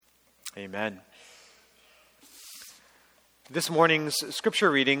Amen. This morning's scripture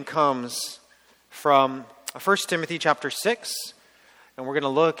reading comes from 1 Timothy chapter 6, and we're going to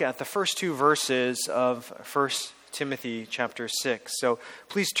look at the first two verses of 1 Timothy chapter 6. So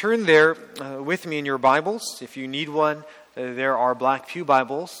please turn there with me in your Bibles. If you need one, there are black pew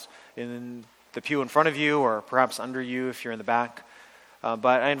Bibles in the pew in front of you, or perhaps under you if you're in the back.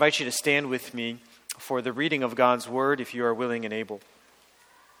 But I invite you to stand with me for the reading of God's Word if you are willing and able.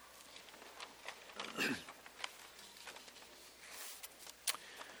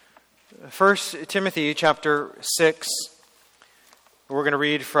 1 Timothy chapter 6, we're going to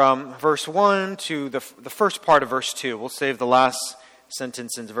read from verse 1 to the first part of verse 2. We'll save the last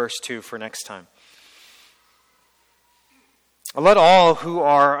sentence in verse 2 for next time. Let all who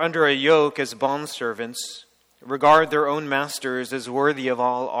are under a yoke as bondservants regard their own masters as worthy of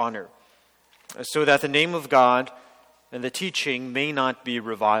all honor, so that the name of God and the teaching may not be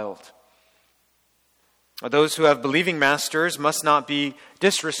reviled. Those who have believing masters must not be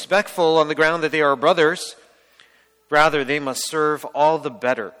disrespectful on the ground that they are brothers. Rather, they must serve all the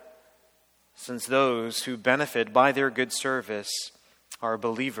better, since those who benefit by their good service are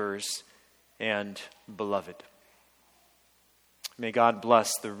believers and beloved. May God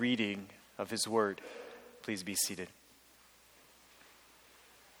bless the reading of His Word. Please be seated.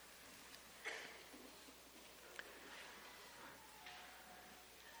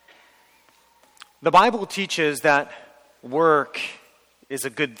 The Bible teaches that work is a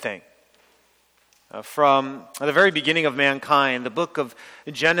good thing. From the very beginning of mankind, the book of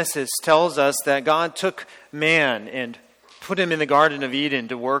Genesis tells us that God took man and put him in the Garden of Eden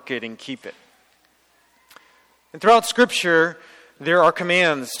to work it and keep it. And throughout Scripture, there are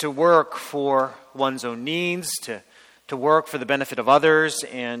commands to work for one's own needs, to work for the benefit of others,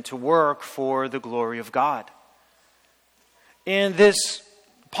 and to work for the glory of God. And this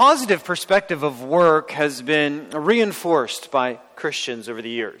positive perspective of work has been reinforced by Christians over the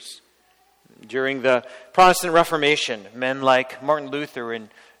years. During the Protestant Reformation, men like Martin Luther and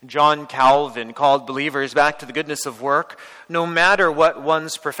John Calvin called believers back to the goodness of work, no matter what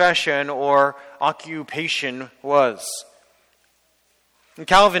one's profession or occupation was. And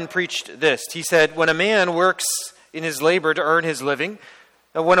Calvin preached this. He said, when a man works in his labor to earn his living,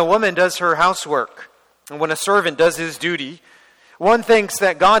 and when a woman does her housework, and when a servant does his duty, one thinks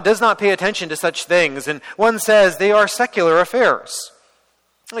that God does not pay attention to such things, and one says they are secular affairs.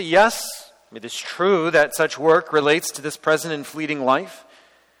 Yes, it is true that such work relates to this present and fleeting life.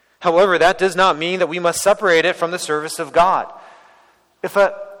 However, that does not mean that we must separate it from the service of God. If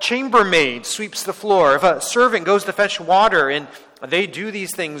a chambermaid sweeps the floor, if a servant goes to fetch water, and they do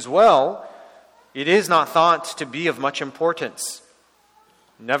these things well, it is not thought to be of much importance.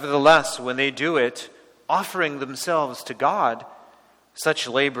 Nevertheless, when they do it, offering themselves to God, such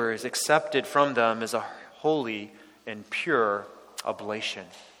labor is accepted from them as a holy and pure oblation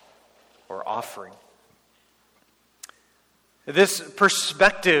or offering. This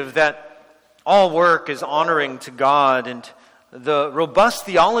perspective that all work is honoring to God and the robust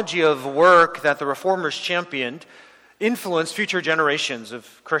theology of work that the Reformers championed influenced future generations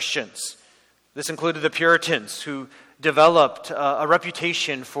of Christians. This included the Puritans, who developed a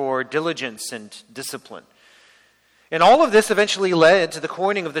reputation for diligence and discipline. And all of this eventually led to the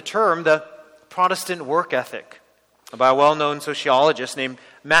coining of the term, the Protestant work ethic, by a well-known sociologist named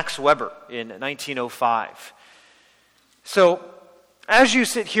Max Weber in 1905. So, as you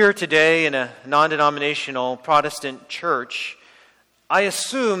sit here today in a non-denominational Protestant church, I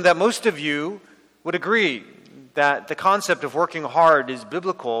assume that most of you would agree that the concept of working hard is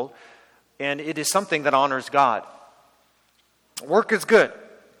biblical and it is something that honors God. Work is good,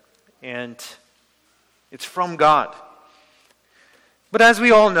 and it's from God. But as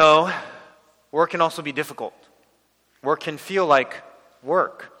we all know, work can also be difficult. Work can feel like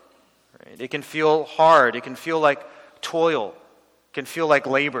work. Right? It can feel hard. It can feel like toil. It can feel like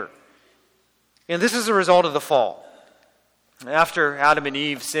labor. And this is a result of the fall. After Adam and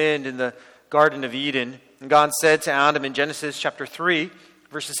Eve sinned in the Garden of Eden, God said to Adam in Genesis chapter 3,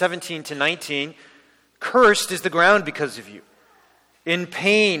 verses 17 to 19, "Cursed is the ground because of you. In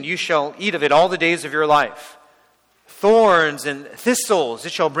pain you shall eat of it all the days of your life. Thorns and thistles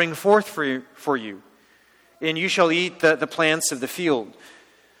it shall bring forth for you, and you shall eat the plants of the field.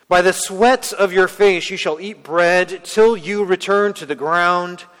 By the sweat of your face you shall eat bread till you return to the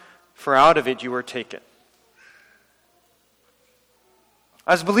ground, for out of it you were taken."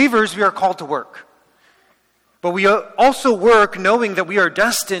 As believers, we are called to work. But we also work knowing that we are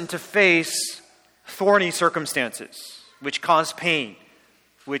destined to face thorny circumstances, which cause pain,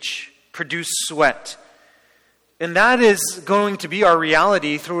 which produce sweat. And that is going to be our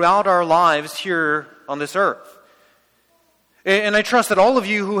reality throughout our lives here on this earth. And I trust that all of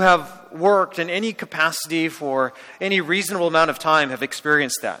you who have worked in any capacity for any reasonable amount of time have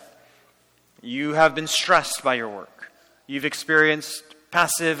experienced that. You have been stressed by your work. You've experienced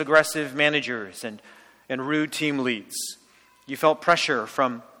passive-aggressive managers and rude team leads. You felt pressure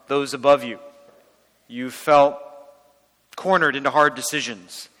from those above you. You felt cornered into hard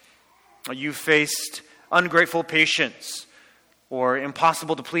decisions. You faced ungrateful patients or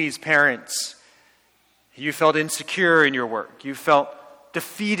impossible-to-please parents. You felt insecure in your work. You felt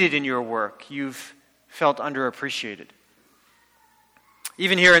defeated in your work. You've felt underappreciated.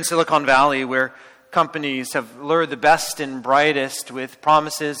 Even here in Silicon Valley, where companies have lured the best and brightest with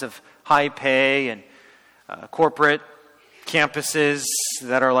promises of high pay and corporate campuses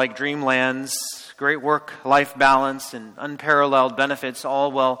that are like dreamlands, great work-life balance and unparalleled benefits,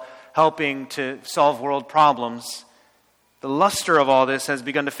 all while helping to solve world problems, the luster of all this has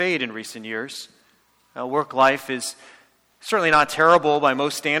begun to fade in recent years. Work life is certainly not terrible by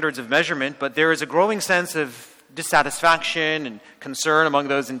most standards of measurement, but there is a growing sense of dissatisfaction and concern among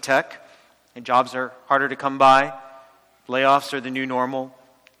those in tech. And jobs are harder to come by. Layoffs are the new normal.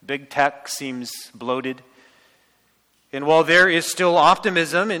 Big tech seems bloated. And while there is still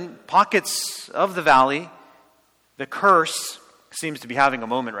optimism in pockets of the valley, the curse seems to be having a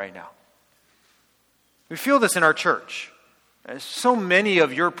moment right now. We feel this in our church. So many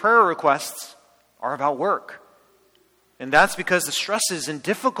of your prayer requests are about work. And that's because the stresses and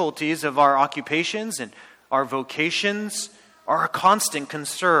difficulties of our occupations and our vocations are a constant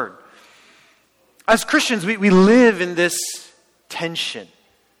concern. As Christians, we live in this tension.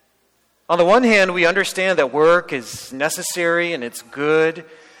 On the one hand, we understand that work is necessary and it's good.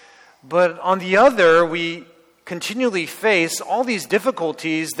 But on the other, we continually face all these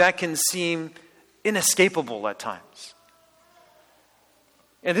difficulties that can seem inescapable at times.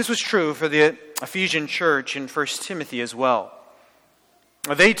 And this was true for the Ephesian church in 1 Timothy as well.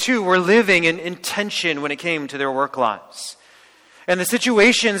 They too were living in tension when it came to their work lives. And the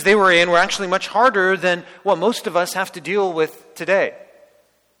situations they were in were actually much harder than what most of us have to deal with today.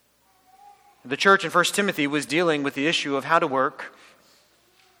 The church in 1 Timothy was dealing with the issue of how to work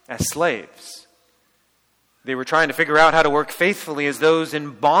as slaves. They were trying to figure out how to work faithfully as those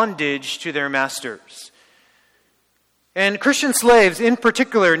in bondage to their masters. And Christian slaves in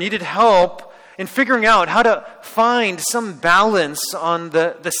particular needed help in figuring out how to find some balance on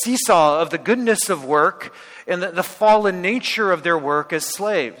the seesaw of the goodness of work and the fallen nature of their work as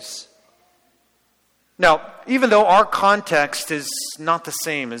slaves. Now, even though our context is not the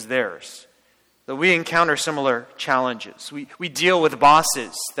same as theirs, though we encounter similar challenges, we deal with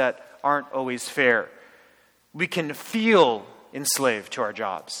bosses that aren't always fair. We can feel enslaved to our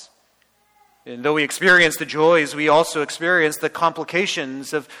jobs. And though we experience the joys, we also experience the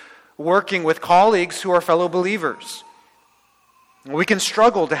complications of working with colleagues who are fellow believers. We can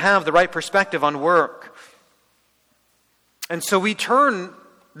struggle to have the right perspective on work. And so we turn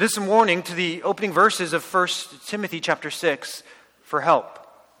this morning to the opening verses of 1 Timothy chapter 6 for help.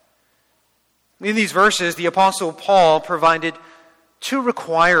 In these verses, the Apostle Paul provided two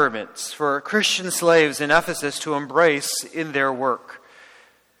requirements for Christian slaves in Ephesus to embrace in their work.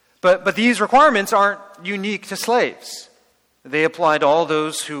 But these requirements aren't unique to slaves. They apply to all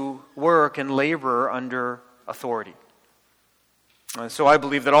those who work and labor under authority. So I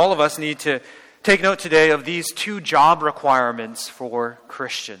believe that all of us need to take note today of these two job requirements for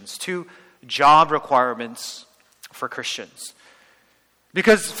Christians. Two job requirements for Christians.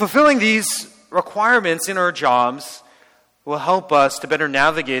 Because fulfilling these requirements in our jobs will help us to better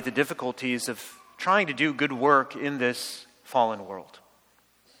navigate the difficulties of trying to do good work in this fallen world.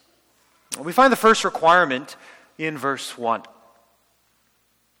 We find the first requirement in verse 1.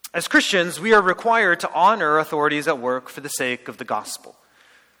 As Christians, we are required to honor authorities at work for the sake of the gospel.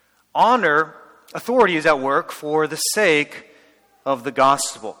 Honor authorities at work for the sake of the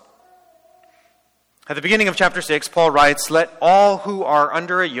gospel. At the beginning of chapter 6, Paul writes, "Let all who are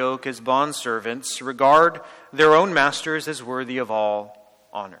under a yoke as bondservants regard their own masters as worthy of all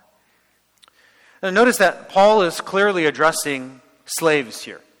honor." Now notice that Paul is clearly addressing slaves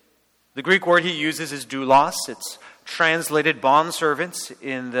here. The Greek word he uses is doulos. It's translated bondservants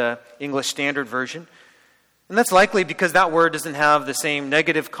in the English Standard Version. And that's likely because that word doesn't have the same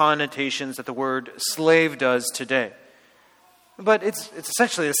negative connotations that the word slave does today. But it's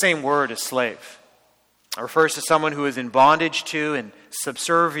essentially the same word as slave. It refers to someone who is in bondage to and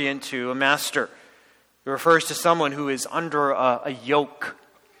subservient to a master. It refers to someone who is under a yoke.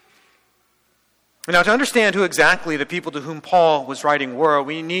 Now, to understand who exactly the people to whom Paul was writing were,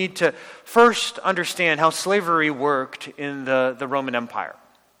 we need to first understand how slavery worked in the Roman Empire.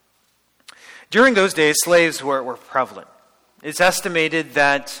 During those days, slaves were prevalent. It's estimated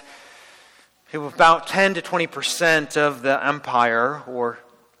that about 10 to 20% of the empire, or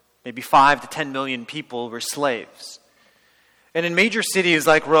maybe 5 to 10 million people, were slaves. And in major cities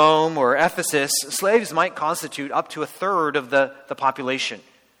like Rome or Ephesus, slaves might constitute up to a third of the population.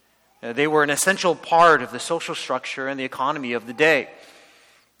 They were an essential part of the social structure and the economy of the day.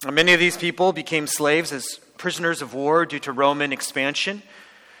 Many of these people became slaves as prisoners of war due to Roman expansion.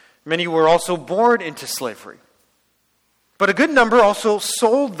 Many were also born into slavery. But a good number also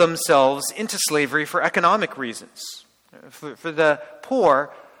sold themselves into slavery for economic reasons. For the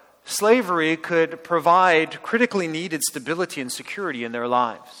poor, slavery could provide critically needed stability and security in their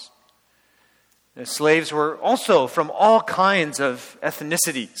lives. The slaves were also from all kinds of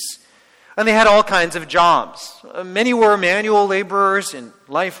ethnicities, and they had all kinds of jobs. Many were manual laborers, and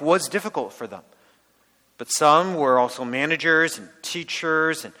life was difficult for them. But some were also managers and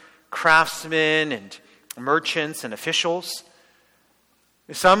teachers and craftsmen and merchants and officials.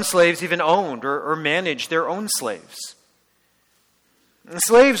 Some slaves even owned or managed their own slaves. And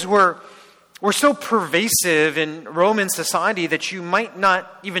slaves were so pervasive in Roman society that you might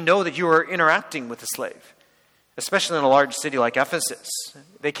not even know that you were interacting with a slave, especially in a large city like Ephesus.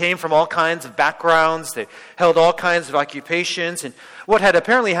 They came from all kinds of backgrounds. They held all kinds of occupations. And what had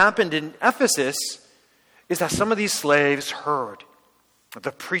apparently happened in Ephesus is that some of these slaves heard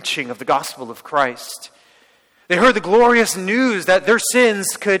the preaching of the gospel of Christ. They heard the glorious news that their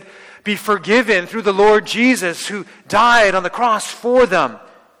sins could be forgiven through the Lord Jesus, who died on the cross for them.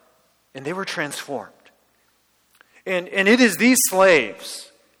 And they were transformed. And it is these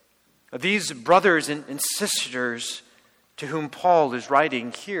slaves, these brothers and sisters, to whom Paul is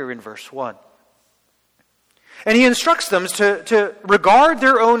writing here in verse 1. And he instructs them to regard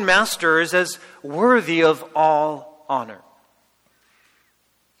their own masters as worthy of all honor.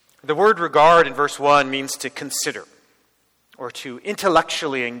 The word regard in verse 1 means to consider or to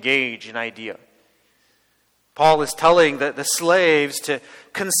intellectually engage an idea. Paul is telling the slaves to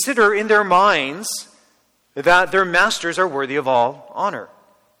consider in their minds that their masters are worthy of all honor.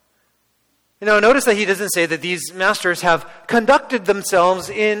 Notice that he doesn't say that these masters have conducted themselves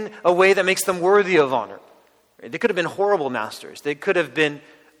in a way that makes them worthy of honor. They could have been horrible masters. They could have been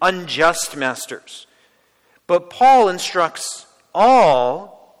unjust masters. But Paul instructs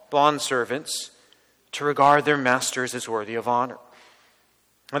all bondservants to regard their masters as worthy of honor.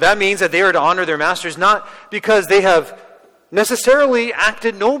 Now, that means that they are to honor their masters not because they have necessarily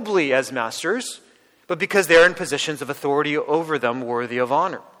acted nobly as masters, but because they are in positions of authority over them worthy of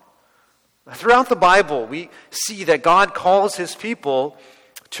honor. Throughout the Bible, we see that God calls his people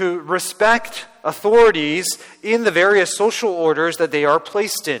to respect authorities in the various social orders that they are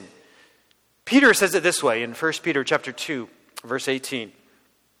placed in. Peter says it this way in 1 Peter chapter 2, verse 18.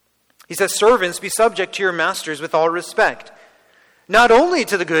 He says, "Servants, be subject to your masters with all respect, not only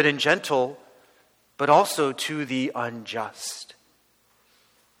to the good and gentle, but also to the unjust."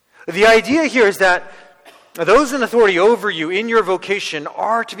 The idea here is that those in authority over you in your vocation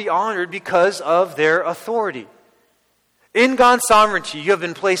are to be honored because of their authority. In God's sovereignty, you have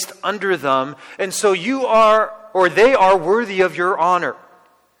been placed under them, and so you are, or they are, worthy of your honor.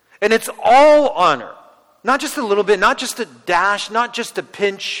 And it's all honor. Not just a little bit, not just a dash, not just a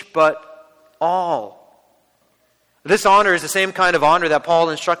pinch, but all. This honor is the same kind of honor that Paul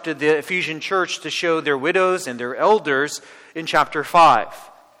instructed the Ephesian church to show their widows and their elders in chapter 5.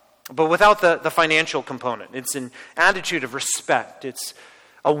 But without the financial component. It's an attitude of respect. It's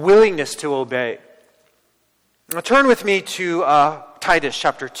a willingness to obey. Now turn with me to Titus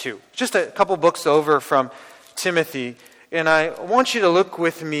chapter 2. Just a couple books over from Timothy. And I want you to look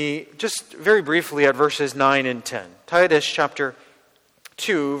with me just very briefly at verses 9 and 10. Titus chapter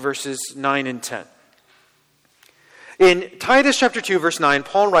 2, verses 9 and 10. In Titus chapter 2, verse 9,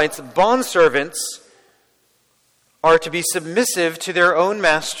 Paul writes, "Bondservants are to be submissive to their own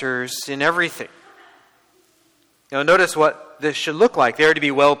masters in everything." Now notice what this should look like. They are to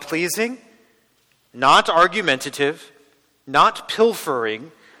be well-pleasing, not argumentative, not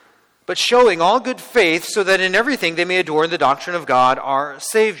pilfering, but showing all good faith so that in everything they may adorn the doctrine of God our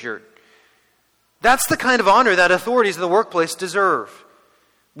Savior. That's the kind of honor that authorities in the workplace deserve.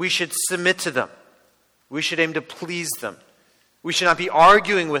 We should submit to them. We should aim to please them. We should not be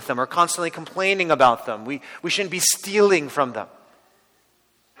arguing with them or constantly complaining about them. We shouldn't be stealing from them.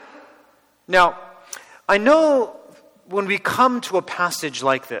 Now, I know when we come to a passage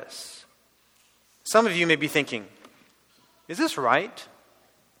like this, some of you may be thinking, is this right?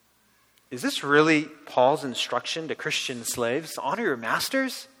 is this really Paul's instruction to Christian slaves? Honor your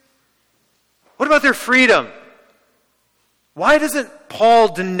masters? What about their freedom? Why doesn't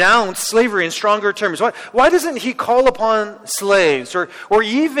Paul denounce slavery in stronger terms? Why doesn't he call upon slaves or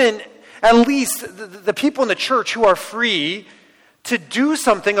even at least the people in the church who are free to do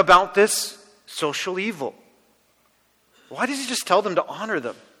something about this social evil? Why does he just tell them to honor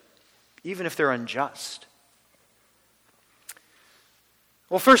them, even if they're unjust?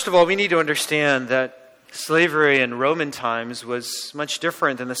 Well, first of all, we need to understand that slavery in Roman times was much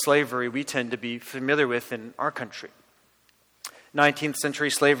different than the slavery we tend to be familiar with in our country. 19th century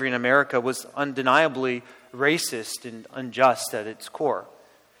slavery in America was undeniably racist and unjust at its core.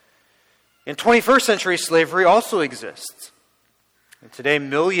 And 21st century slavery also exists. And today,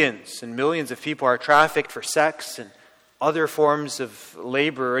 millions and millions of people are trafficked for sex and other forms of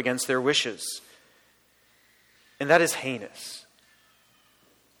labor against their wishes. And that is heinous.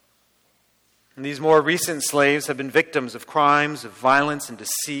 And these more recent slaves have been victims of crimes, of violence and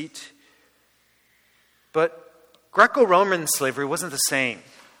deceit. But Greco-Roman slavery wasn't the same.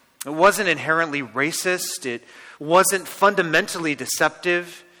 It wasn't inherently racist. It wasn't fundamentally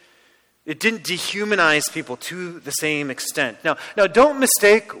deceptive. It didn't dehumanize people to the same extent. Now, don't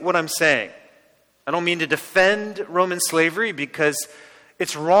mistake what I'm saying. I don't mean to defend Roman slavery because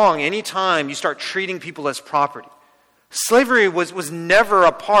it's wrong anytime you start treating people as property. Slavery was never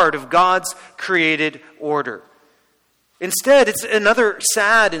a part of God's created order. Instead, it's another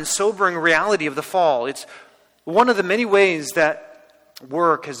sad and sobering reality of the fall. It's one of the many ways that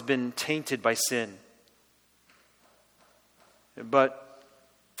work has been tainted by sin. But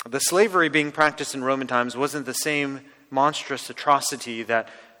the slavery being practiced in Roman times wasn't the same monstrous atrocity that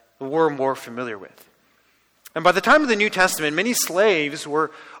we're more familiar with. And by the time of the New Testament, many slaves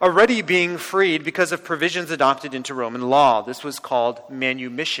were already being freed because of provisions adopted into Roman law. This was called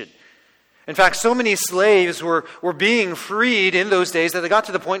manumission. In fact, so many slaves were being freed in those days that they got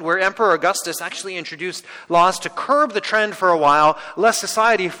to the point where Emperor Augustus actually introduced laws to curb the trend for a while, lest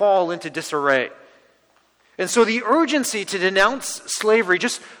society fall into disarray. And so the urgency to denounce slavery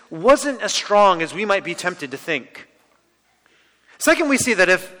just wasn't as strong as we might be tempted to think. Second, we see that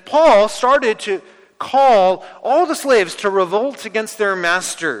if Paul started to call all the slaves to revolt against their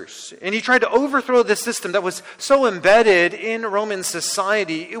masters, and he tried to overthrow the system that was so embedded in Roman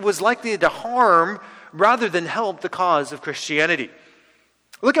society, it was likely to harm rather than help the cause of Christianity.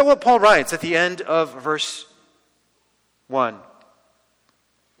 Look at what Paul writes at the end of verse 1.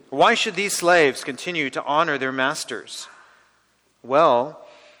 Why should these slaves continue to honor their masters? Well,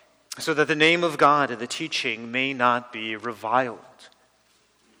 so that the name of God and the teaching may not be reviled.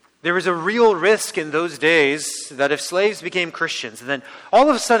 There was a real risk in those days that if slaves became Christians, and then all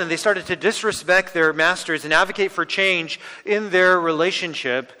of a sudden they started to disrespect their masters and advocate for change in their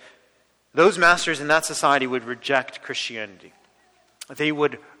relationship, those masters in that society would reject Christianity. They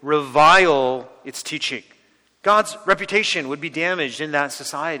would revile its teaching. God's reputation would be damaged in that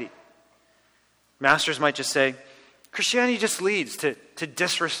society. Masters might just say, Christianity just leads to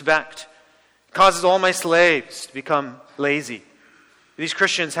disrespect, causes all my slaves to become lazy. These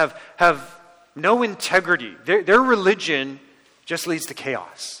Christians have no integrity. Their religion just leads to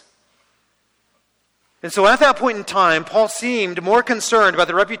chaos. And so at that point in time, Paul seemed more concerned about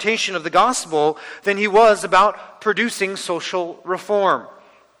the reputation of the gospel than he was about producing social reform.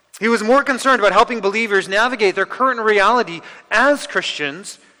 He was more concerned about helping believers navigate their current reality as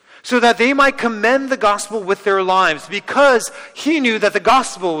Christians so that they might commend the gospel with their lives, because he knew that the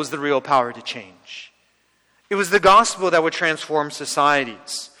gospel was the real power to change. It was the gospel that would transform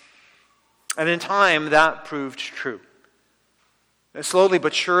societies. And in time, that proved true. And slowly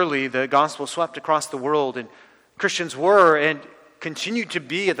but surely, the gospel swept across the world, and Christians were and continue to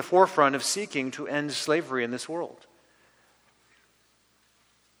be at the forefront of seeking to end slavery in this world.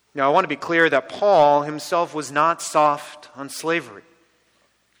 Now, I want to be clear that Paul himself was not soft on slavery.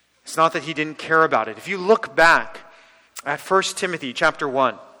 It's not that he didn't care about it. If you look back at 1 Timothy chapter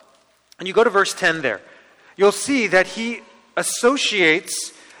 1, and you go to verse 10 there, you'll see that he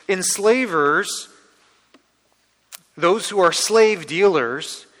associates enslavers, those who are slave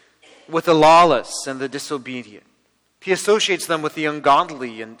dealers, with the lawless and the disobedient. He associates them with the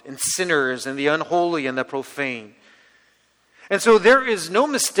ungodly and sinners and the unholy and the profane. And so there is no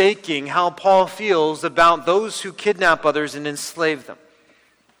mistaking how Paul feels about those who kidnap others and enslave them.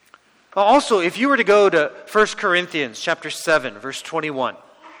 Also, if you were to go to 1 Corinthians chapter 7, verse 21,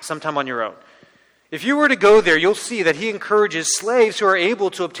 sometime on your own, if you were to go there, you'll see that he encourages slaves who are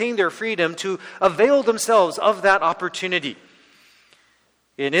able to obtain their freedom to avail themselves of that opportunity.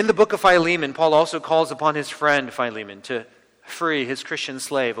 And in the book of Philemon, Paul also calls upon his friend Philemon to free his Christian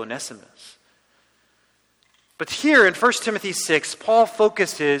slave, Onesimus. But here in 1 Timothy 6, Paul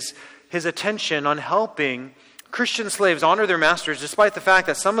focuses his attention on helping Christian slaves honor their masters, despite the fact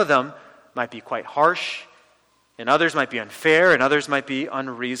that some of them might be quite harsh, and others might be unfair, and others might be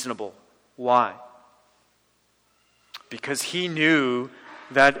unreasonable. Why? Because he knew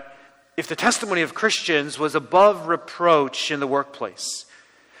that if the testimony of Christians was above reproach in the workplace,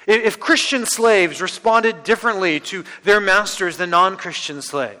 if Christian slaves responded differently to their masters than non-Christian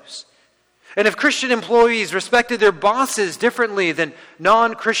slaves, and if Christian employees respected their bosses differently than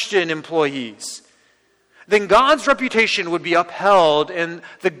non-Christian employees, then God's reputation would be upheld and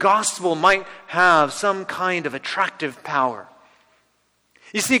the gospel might have some kind of attractive power.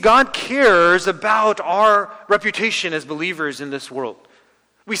 You see, God cares about our reputation as believers in this world.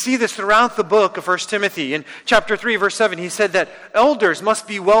 We see this throughout the book of 1 Timothy. In chapter 3, verse 7, he said that elders must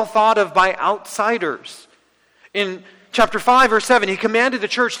be well thought of by outsiders. In chapter 5, verse 7, he commanded the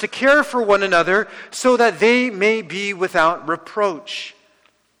church to care for one another so that they may be without reproach.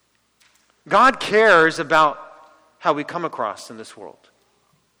 God cares about how we come across in this world.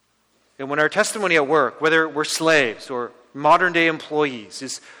 And when our testimony at work, whether we're slaves or modern-day employees,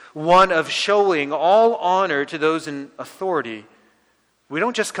 is one of showing all honor to those in authority, we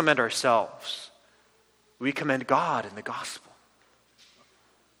don't just commend ourselves. We commend God in the gospel.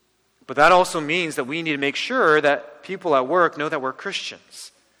 But that also means that we need to make sure that people at work know that we're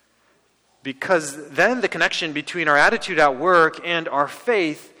Christians. Because then the connection between our attitude at work and our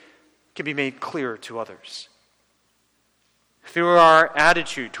faith can be made clear to others. Through our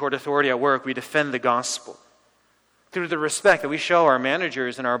attitude toward authority at work, we defend the gospel. Through the respect that we show our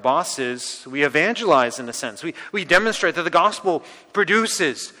managers and our bosses, we evangelize in a sense. We demonstrate that the gospel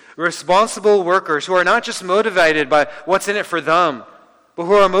produces responsible workers who are not just motivated by what's in it for them, but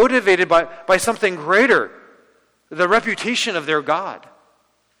who are motivated by something greater, the reputation of their God.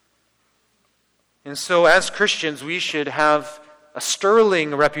 And so as Christians, we should have a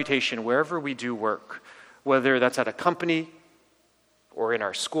sterling reputation wherever we do work, whether that's at a company or in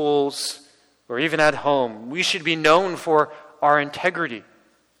our schools or even at home. We should be known for our integrity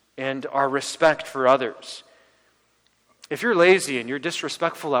and our respect for others. If you're lazy and you're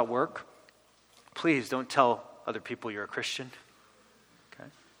disrespectful at work, please don't tell other people you're a Christian. Okay?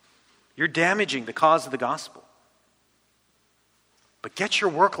 You're damaging the cause of the gospel. But get your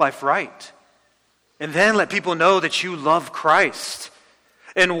work life right. And then let people know that you love Christ.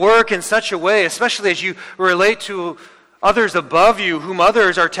 And work in such a way, especially as you relate to others above you, whom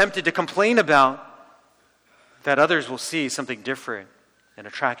others are tempted to complain about, that others will see something different and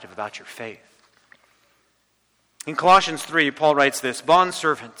attractive about your faith. In Colossians 3, Paul writes this,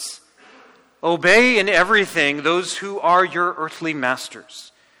 "Bondservants, obey in everything those who are your earthly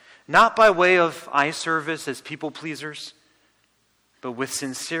masters, not by way of eye service as people pleasers, but with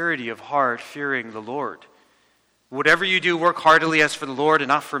sincerity of heart, fearing the Lord. Whatever you do, work heartily as for the Lord and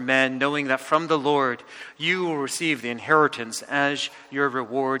not for men, knowing that from the Lord you will receive the inheritance as your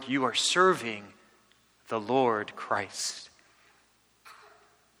reward. You are serving the Lord Christ."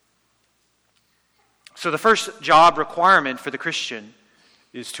 So the first job requirement for the Christian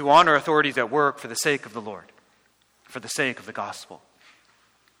is to honor authorities at work for the sake of the Lord, for the sake of the gospel.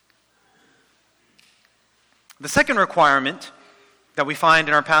 The second requirement that we find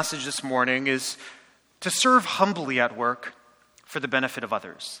in our passage this morning is to serve humbly at work for the benefit of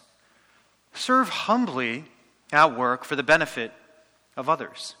others. Serve humbly at work for the benefit of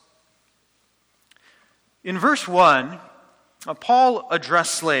others. In verse 1, Paul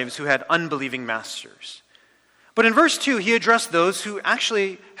addressed slaves who had unbelieving masters. But in verse 2, he addressed those who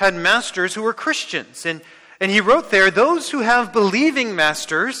actually had masters who were Christians. And he wrote there, "Those who have believing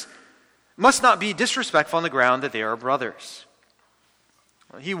masters must not be disrespectful on the ground that they are brothers."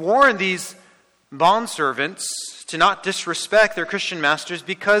 He warned these bondservants to not disrespect their Christian masters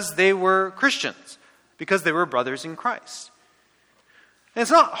because they were Christians, because they were brothers in Christ. And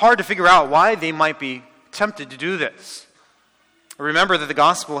it's not hard to figure out why they might be tempted to do this. Remember that the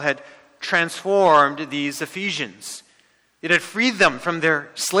gospel had transformed these Ephesians. It had freed them from their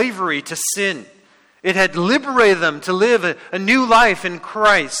slavery to sin. It had liberated them to live a new life in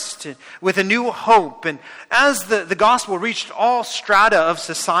Christ with a new hope. And as the gospel reached all strata of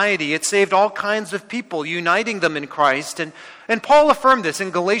society, it saved all kinds of people, uniting them in Christ. And Paul affirmed this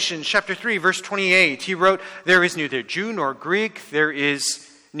in Galatians chapter 3, verse 28. He wrote, "There is neither Jew nor Greek. There is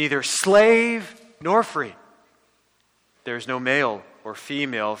neither slave nor free. There is no male or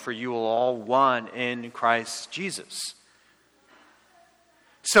female, for you are all one in Christ Jesus."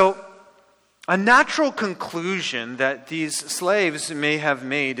 So, a natural conclusion that these slaves may have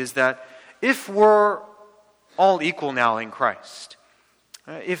made is that if we're all equal now in Christ.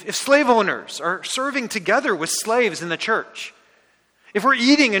 If slave owners are serving together with slaves in the church, if we're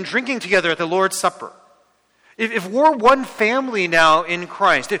eating and drinking together at the Lord's Supper, if we're one family now in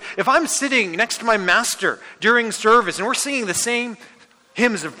Christ, if I'm sitting next to my master during service and we're singing the same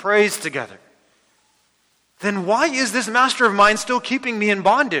hymns of praise together, then why is this master of mine still keeping me in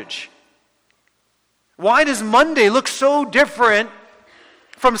bondage? Why does Monday look so different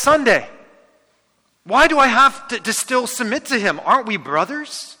from Sunday? Why do I have to still submit to him? Aren't we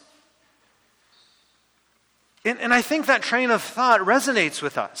brothers? And I think that train of thought resonates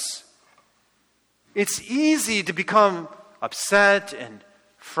with us. It's easy to become upset and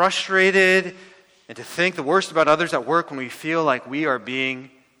frustrated and to think the worst about others at work when we feel like we are being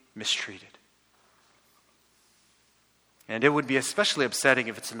mistreated. And it would be especially upsetting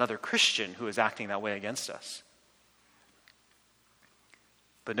if it's another Christian who is acting that way against us.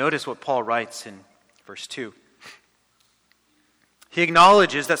 But notice what Paul writes in verse 2. He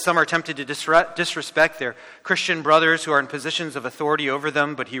acknowledges that some are tempted to disrespect their Christian brothers who are in positions of authority over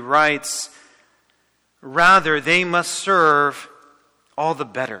them, but he writes, rather, they must serve all the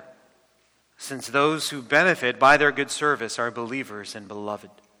better, since those who benefit by their good service are believers and beloved.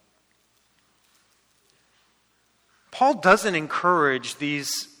 Paul doesn't encourage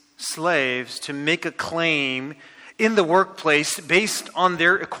these slaves to make a claim in the workplace based on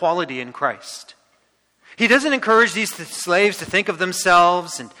their equality in Christ. He doesn't encourage these slaves to think of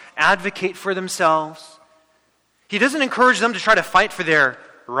themselves and advocate for themselves. He doesn't encourage them to try to fight for their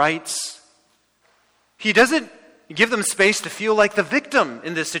rights. He doesn't give them space to feel like the victim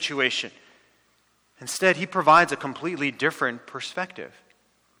in this situation. Instead, he provides a completely different perspective.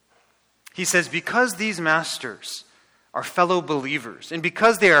 He says, because these masters are fellow believers, and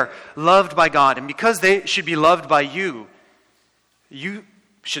because they are loved by God, and because they should be loved by you, you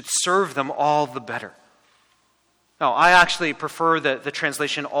should serve them all the better. Now, I actually prefer the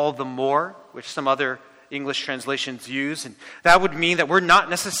translation all the more, which some other English translations use, and that would mean that we're not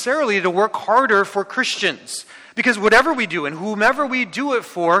necessarily to work harder for Christians, because whatever we do and whomever we do it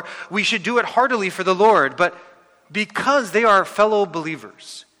for, we should do it heartily for the Lord. But because they are fellow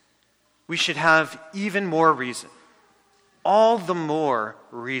believers, we should have even more reason, all the more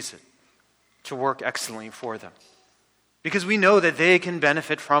reason, to work excellently for them, because we know that they can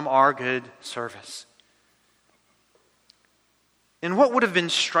benefit from our good service. And what would have been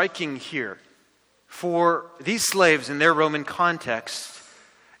striking here for these slaves in their Roman context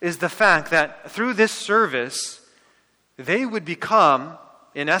is the fact that through this service, they would become,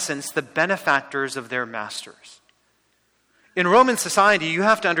 in essence, the benefactors of their masters. In Roman society, you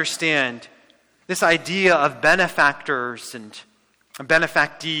have to understand this idea of benefactors and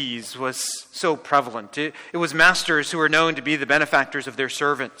benefactees was so prevalent. It was masters who were known to be the benefactors of their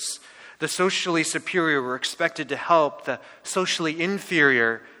servants. The socially superior were expected to help the socially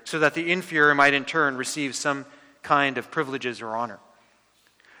inferior so that the inferior might in turn receive some kind of privileges or honor.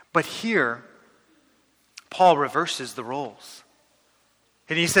 But here, Paul reverses the roles.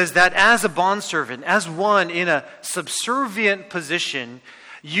 And he says that as a bondservant, as one in a subservient position,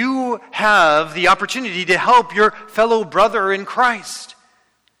 you have the opportunity to help your fellow brother in Christ.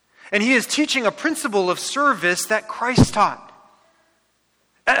 And he is teaching a principle of service that Christ taught.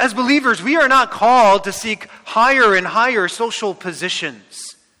 As believers, we are not called to seek higher and higher social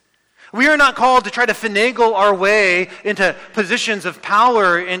positions. We are not called to try to finagle our way into positions of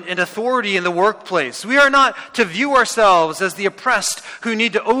power and authority in the workplace. We are not to view ourselves as the oppressed who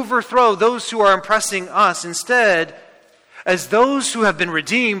need to overthrow those who are oppressing us. Instead, as those who have been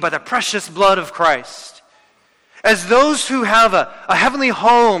redeemed by the precious blood of Christ, as those who have a heavenly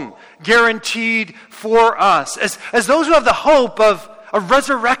home guaranteed for us, as those who have the hope of a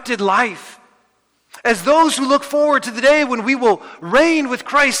resurrected life, as those who look forward to the day when we will reign with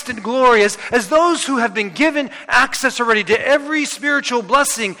Christ in glory, as those who have been given access already to every spiritual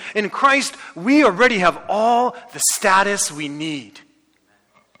blessing in Christ, we already have all the status we need.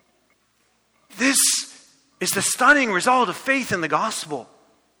 This is the stunning result of faith in the gospel.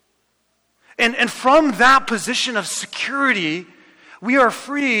 And from that position of security, we are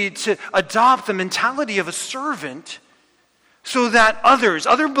free to adopt the mentality of a servant so that others,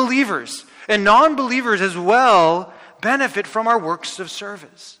 other believers, and non-believers as well, benefit from our works of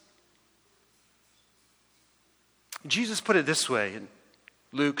service. Jesus put it this way in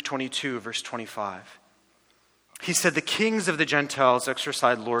Luke 22, verse 25. He said, the kings of the Gentiles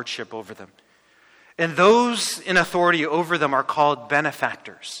exercise lordship over them, and those in authority over them are called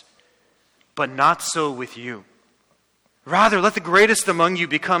benefactors. But not so with you. Rather, let the greatest among you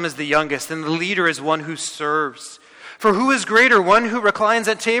become as the youngest, and the leader as one who serves. For who is greater, one who reclines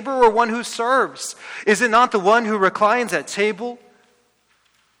at table or one who serves? Is it not the one who reclines at table?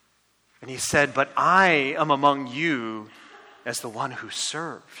 And he said, but I am among you as the one who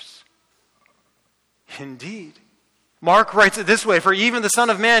serves. Indeed. Mark writes it this way, for even the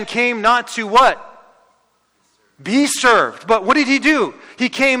Son of Man came not to what? Be served. But what did he do? He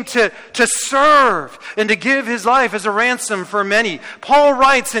came to serve and to give his life as a ransom for many. Paul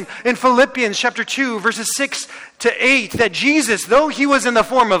writes in Philippians chapter 2, verses 6 to 8, that Jesus, though he was in the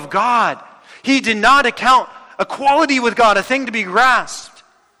form of God, he did not account equality with God a thing to be grasped.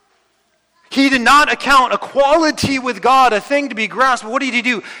 He did not account equality with God a thing to be grasped. But what did he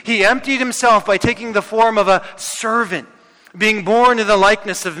do? He emptied himself by taking the form of a servant, being born in the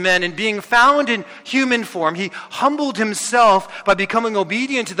likeness of men, and being found in human form. He humbled himself by becoming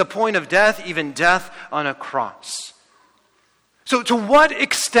obedient to the point of death, even death on a cross. So to what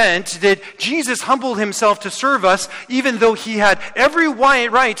extent did Jesus humble himself to serve us, even though he had every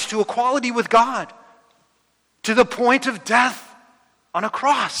right to equality with God, to the point of death on a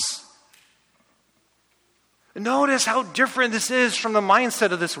cross? Notice how different this is from the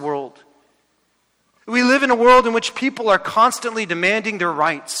mindset of this world. We live in a world in which people are constantly demanding their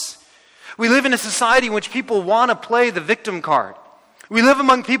rights. We live in a society in which people want to play the victim card. We live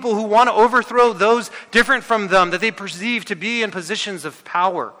among people who want to overthrow those different from them that they perceive to be in positions of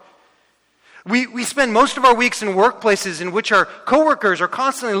power. We spend most of our weeks in workplaces in which our coworkers are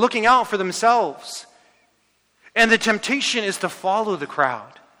constantly looking out for themselves. And the temptation is to follow the crowd.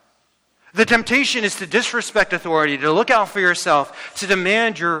 The temptation is to disrespect authority, to look out for yourself, to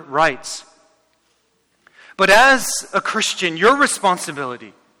demand your rights. But as a Christian, your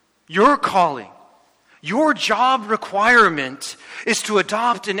responsibility, your calling, your job requirement is to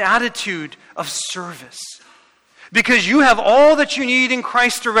adopt an attitude of service. Because you have all that you need in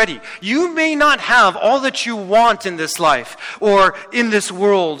Christ already. You may not have all that you want in this life, or in this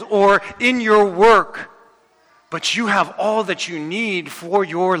world, or in your work, but you have all that you need for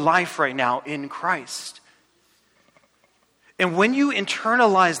your life right now in Christ. And when you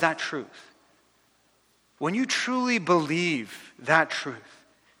internalize that truth, when you truly believe that truth,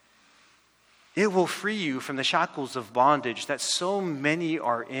 it will free you from the shackles of bondage that so many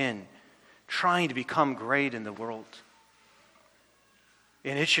are in, trying to become great in the world.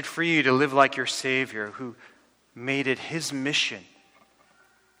 And it should free you to live like your Savior, who made it his mission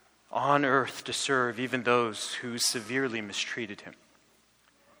on earth to serve even those who severely mistreated him.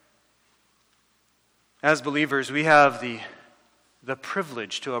 As believers, we have the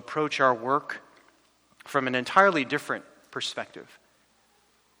privilege to approach our work from an entirely different perspective.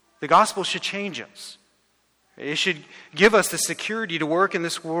 The gospel should change us. It should give us the security to work in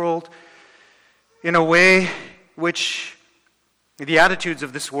this world in a way which the attitudes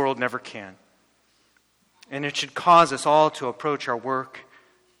of this world never can. And it should cause us all to approach our work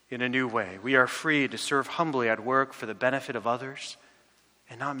in a new way. We are free to serve humbly at work for the benefit of others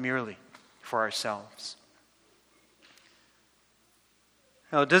and not merely for ourselves.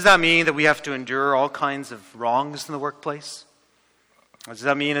 Now, does that mean that we have to endure all kinds of wrongs in the workplace? Does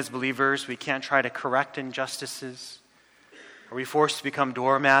that mean as believers we can't try to correct injustices? Are we forced to become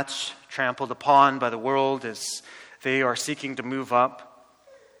doormats, trampled upon by the world as they are seeking to move up?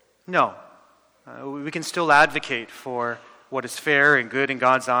 No. We can still advocate for what is fair and good in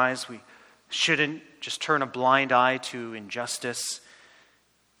God's eyes. We shouldn't just turn a blind eye to injustice.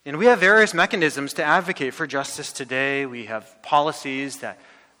 And we have various mechanisms to advocate for justice today. We have policies that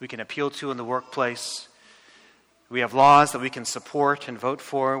we can appeal to in the workplace. We have laws that we can support and vote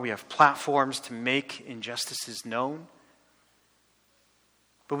for. We have platforms to make injustices known.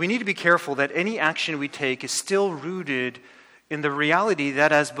 But we need to be careful that any action we take is still rooted in the reality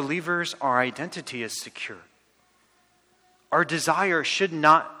that as believers, our identity is secure. Our desire should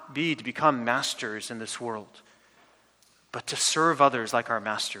not be to become masters in this world, but to serve others like our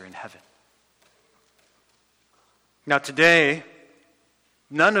master in heaven. Now today,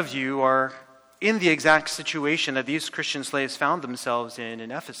 none of you are in the exact situation that these Christian slaves found themselves in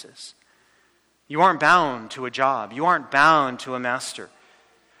Ephesus. You aren't bound to a job. You aren't bound to a master.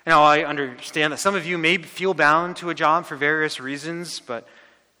 Now, I understand that some of you may feel bound to a job for various reasons, but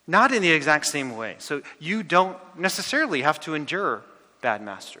not in the exact same way. So you don't necessarily have to endure bad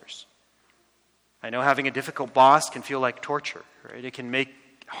masters. I know having a difficult boss can feel like torture, right? It can make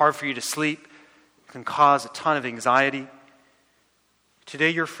it hard for you to sleep. It can cause a ton of anxiety.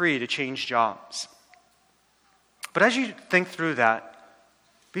 Today you're free to change jobs. But as you think through that,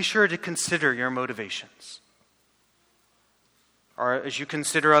 be sure to consider your motivations. Or as you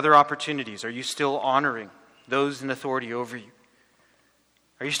consider other opportunities, are you still honoring those in authority over you?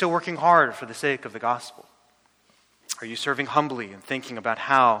 Are you still working hard for the sake of the gospel? Are you serving humbly and thinking about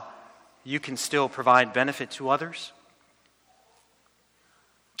how you can still provide benefit to others?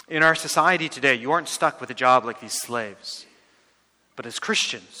 In our society today, you aren't stuck with a job like these slaves. But as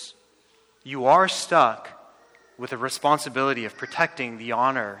Christians, you are stuck with the responsibility of protecting the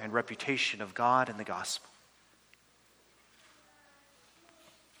honor and reputation of God and the gospel.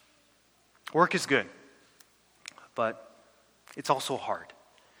 Work is good, but it's also hard.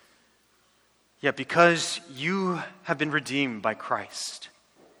 Yet because you have been redeemed by Christ,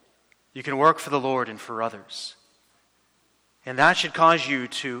 you can work for the Lord and for others. And that should cause you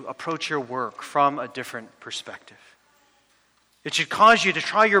to approach your work from a different perspective. It should cause you to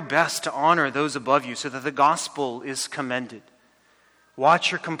try your best to honor those above you so that the gospel is commended.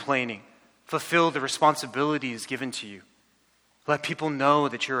 Watch your complaining. Fulfill the responsibilities given to you. Let people know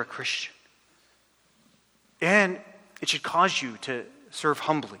that you're a Christian. And it should cause you to serve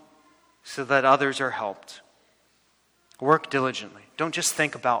humbly so that others are helped. Work diligently. Don't just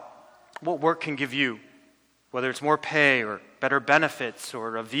think about what work can give you, whether it's more pay or better benefits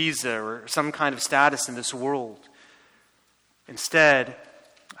or a visa or some kind of status in this world. Instead,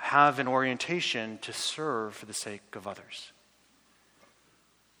 have an orientation to serve for the sake of others.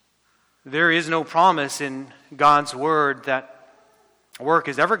 There is no promise in God's word that work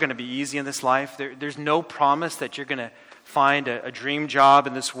is ever going to be easy in this life. There's no promise that you're going to find a dream job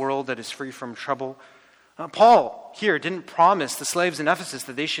in this world that is free from trouble. Paul here didn't promise the slaves in Ephesus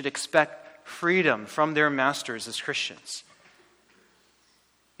that they should expect freedom from their masters as Christians.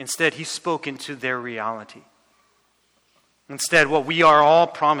 Instead, he spoke into their reality. Instead, what we are all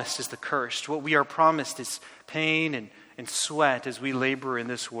promised is the cursed. What we are promised is pain and sweat as we labor in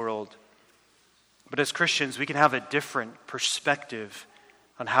this world. But as Christians, we can have a different perspective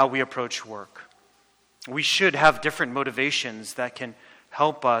on how we approach work. We should have different motivations that can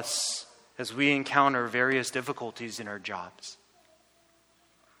help us as we encounter various difficulties in our jobs.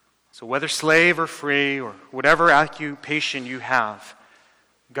 So whether slave or free or whatever occupation you have,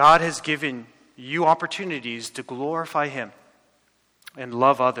 God has given you opportunities to glorify Him and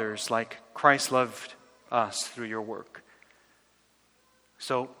love others like Christ loved us through your work.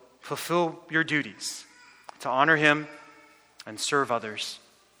 So fulfill your duties to honor Him and serve others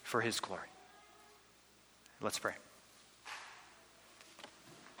for His glory. Let's pray.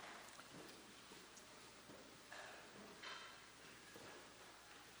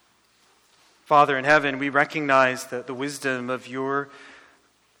 Father in heaven, we recognize the wisdom of your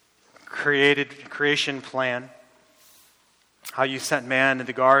creation plan, how you sent man in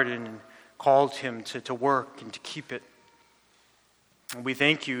the garden and called him to work and to keep it. And we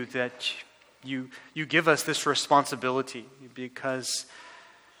thank you that you give us this responsibility because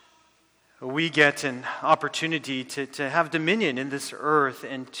we get an opportunity to have dominion in this earth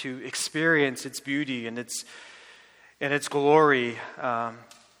and to experience its beauty and its glory,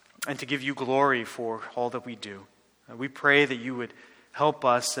 and to give you glory for all that we do. We pray that you would help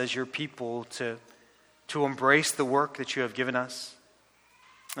us as your people to embrace the work that you have given us.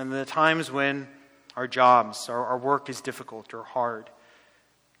 And the times when our jobs, our work is difficult or hard,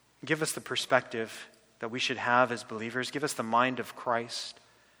 give us the perspective that we should have as believers. Give us the mind of Christ.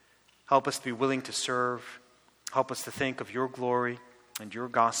 Help us to be willing to serve. Help us to think of your glory and your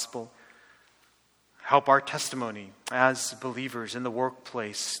gospel. Help our testimony as believers in the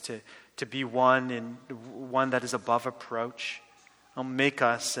workplace to be one that is above reproach. Make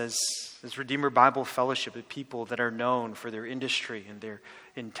us, as Redeemer Bible Fellowship, a people that are known for their industry and their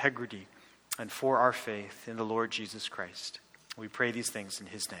integrity and for our faith in the Lord Jesus Christ. We pray these things in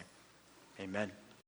His name. Amen.